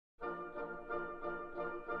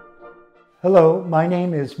Hello, my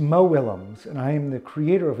name is Mo Willems, and I am the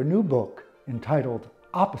creator of a new book entitled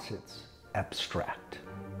Opposites Abstract.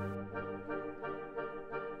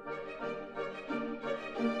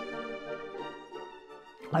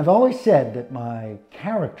 I've always said that my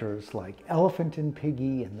characters, like Elephant and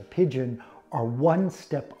Piggy and the Pigeon, are one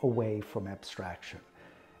step away from abstraction.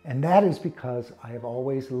 And that is because I have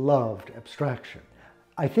always loved abstraction.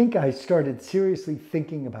 I think I started seriously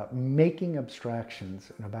thinking about making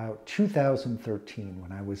abstractions in about 2013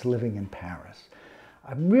 when I was living in Paris.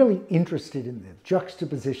 I'm really interested in the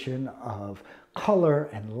juxtaposition of color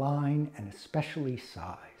and line, and especially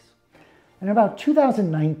size. In about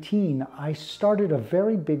 2019, I started a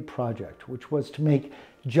very big project, which was to make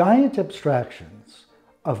giant abstractions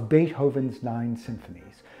of Beethoven's 9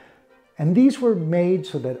 symphonies. And these were made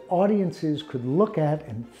so that audiences could look at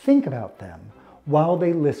and think about them while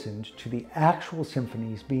they listened to the actual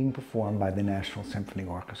symphonies being performed by the National Symphony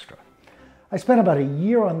Orchestra. I spent about a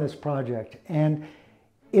year on this project, and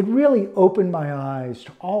it really opened my eyes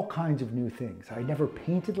to all kinds of new things. I never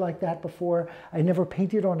painted like that before. I never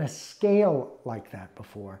painted on a scale like that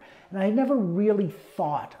before. And I never really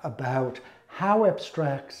thought about how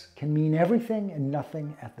abstracts can mean everything and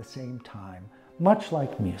nothing at the same time, much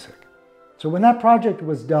like music. So when that project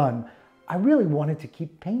was done, I really wanted to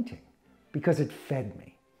keep painting because it fed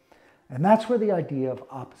me. And that's where the idea of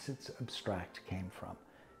Opposites Abstract came from.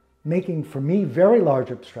 Making, for me, very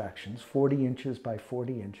large abstractions, 40 inches by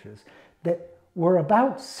 40 inches, that were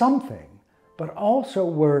about something, but also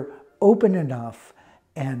were open enough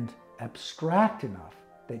and abstract enough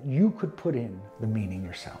that you could put in the meaning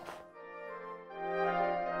yourself.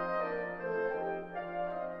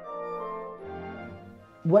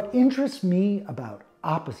 What interests me about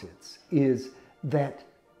opposites is that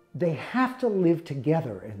they have to live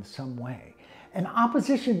together in some way. And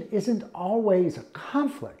opposition isn't always a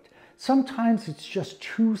conflict. Sometimes it's just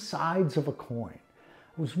two sides of a coin.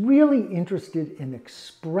 I was really interested in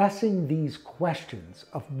expressing these questions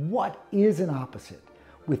of what is an opposite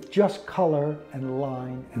with just color and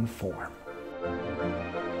line and form.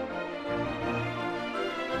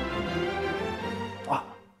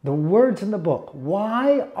 The words in the book.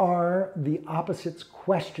 Why are the opposites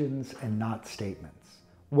questions and not statements?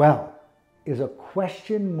 Well, is a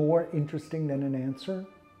question more interesting than an answer?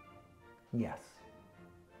 Yes.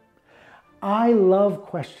 I love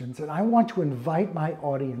questions, and I want to invite my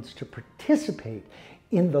audience to participate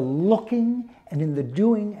in the looking and in the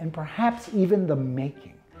doing and perhaps even the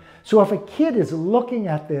making. So if a kid is looking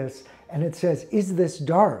at this and it says, "Is this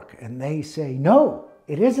dark?" and they say, "No,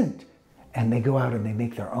 it isn't," and they go out and they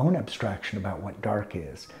make their own abstraction about what dark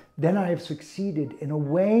is, then I have succeeded in a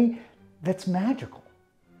way that's magical.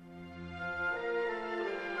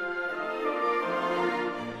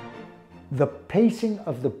 The pacing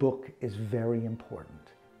of the book is very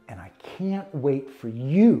important, and I can't wait for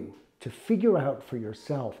you to figure out for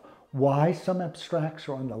yourself why some abstracts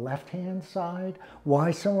are on the left-hand side,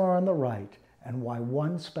 why some are on the right, and why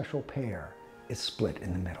one special pair is split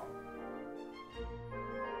in the middle.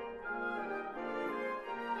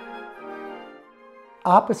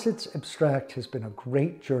 Opposites Abstract has been a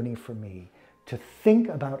great journey for me to think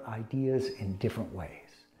about ideas in different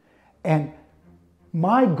ways. And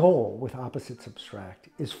my goal with Opposites Abstract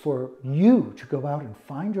is for you to go out and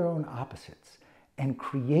find your own opposites and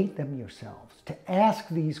create them yourselves, to ask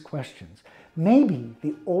these questions. Maybe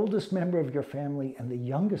the oldest member of your family and the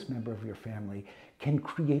youngest member of your family can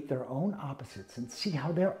create their own opposites and see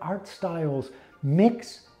how their art styles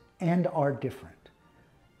mix and are different.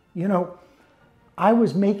 You know, I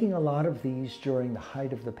was making a lot of these during the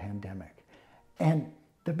height of the pandemic, and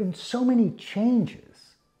there have been so many changes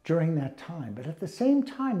during that time, but at the same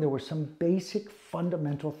time there were some basic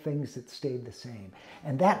fundamental things that stayed the same.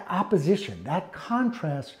 And that opposition, that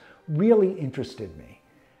contrast really interested me.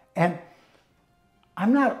 And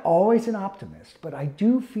I'm not always an optimist, but I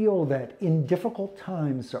do feel that in difficult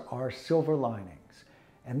times there are silver linings.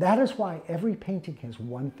 And that is why every painting has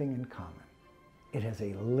one thing in common. It has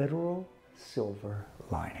a literal silver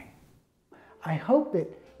lining. I hope that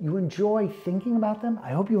you enjoy thinking about them. I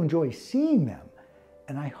hope you enjoy seeing them.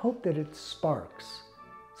 And I hope that it sparks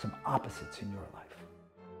some opposites in your life.